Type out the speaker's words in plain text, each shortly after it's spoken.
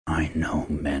I know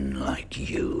men like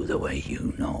you the way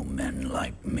you know men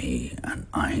like me, and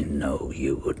I know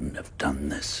you wouldn't have done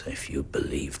this if you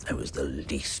believed there was the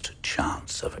least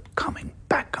chance of it coming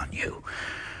back on you.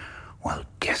 Well,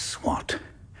 guess what?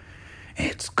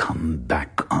 It's come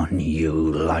back on you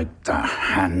like the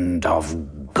hand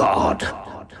of God.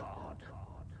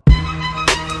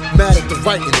 Mad at the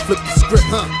writing, flip the script,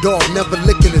 Dog never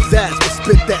licking his ass, but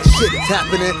spit that shit. It's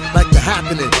happening like the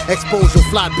happening. Expose your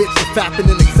fly bitch, you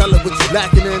fapping and excel at what you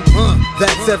lacking in.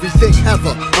 That's everything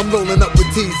ever. I'm rolling up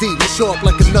with TZ. We show up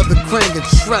like another Krang and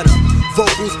Shredder.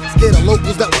 Vocals, scared of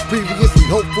locals that was previously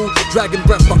hopeful. Dragon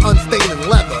breath for unstained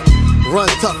leather. Run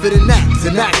tougher than acts,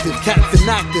 inactive, cats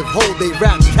inactive, hold they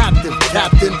raps captive,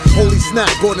 captain. Holy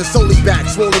snap, Gordon solely back,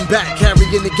 swollen back,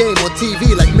 carrying the game on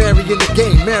TV like Mary in the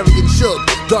game, Marion Shug.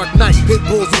 Dark night, pit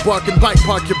bulls who bark and bite,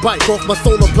 park your bike. Off my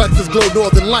solar plexus glow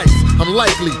northern lights. I'm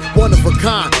likely, one of a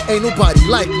kind, ain't nobody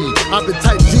like me. I've been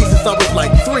type G since I was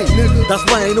like 3, nigga. That's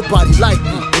why ain't nobody like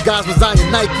me. The guys was eyeing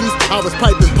Nikes, I was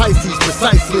piping Pisces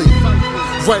precisely.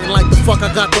 Writing like the fuck I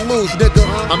got to lose, nigga.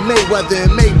 I'm Mayweather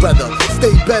and Mayweather.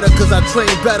 Stay better cause I train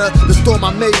better. The storm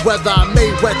I made weather, I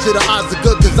made wet you. The odds are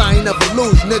good cause I ain't never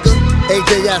lose, nigga.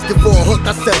 AJ asking for a hook,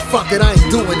 I said fuck it, I ain't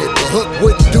doing it. The hook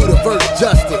wouldn't do the verse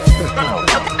justice.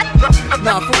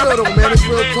 Nah, for real though, man, it's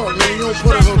real talk, man. You don't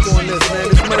put a hook on this, man.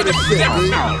 It's murder shit, dude.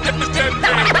 You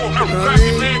know what I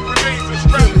mean?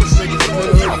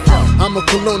 I'm a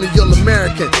colonial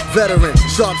American, veteran,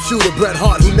 sharpshooter, Bret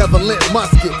Hart who never lent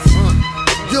muskets.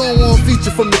 You don't want a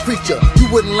feature from the creature. You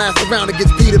wouldn't last around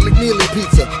against Peter McNeely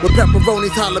pizza with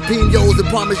pepperonis, jalapenos, and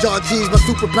Parmesan cheese. My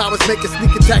superpowers make a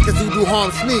sneak attackers who do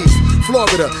harm sneeze.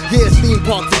 Florida, yeah, theme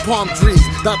parks and palm trees.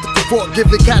 Dr. Kavort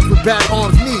giving cats with bad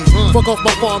arms knees. Fuck off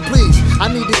my farm, please. I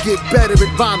need to get better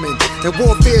at rhyming and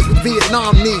warfares with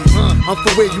Vietnam knees. I'm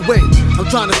for where you ain't.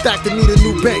 I'm trying to stack to need a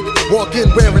new bank. Walk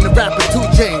in wearing the rapper 2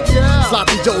 chains.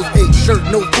 Sloppy Joe's 8 shirt,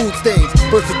 no food stains.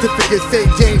 Birth certificate say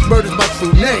James murder's my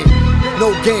true name.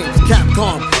 No games,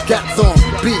 Capcom, Gats on,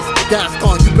 Beast,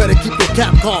 Gaston, you better keep your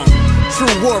cap calm.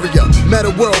 True warrior, meta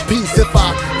world peace. If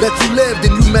I let you live,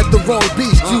 then you met the wrong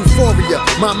beast. Euphoria,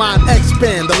 my mind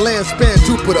expand, the land span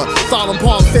Jupiter. Solemn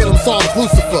palm, Salem Psalm,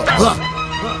 Lucifer.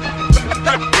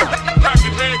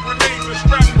 Packing hand grenades and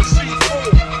strapped with C4.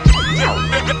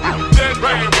 Dead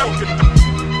man walking.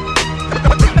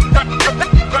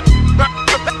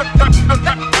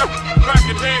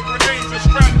 Packing hand grenades and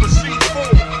strapped with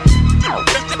C4.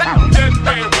 Dead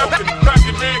man walking,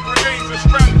 packing hand grenades and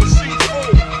strapped with C4.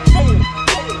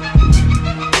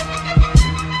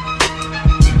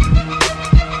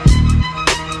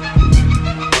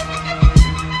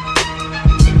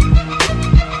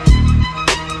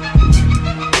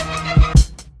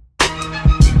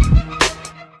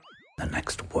 The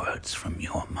next words from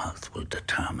your mouth will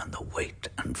determine the weight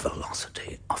and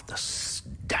velocity of the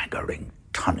staggering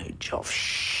tonnage of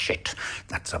shit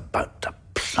that's about to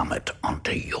plummet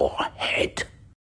onto your head.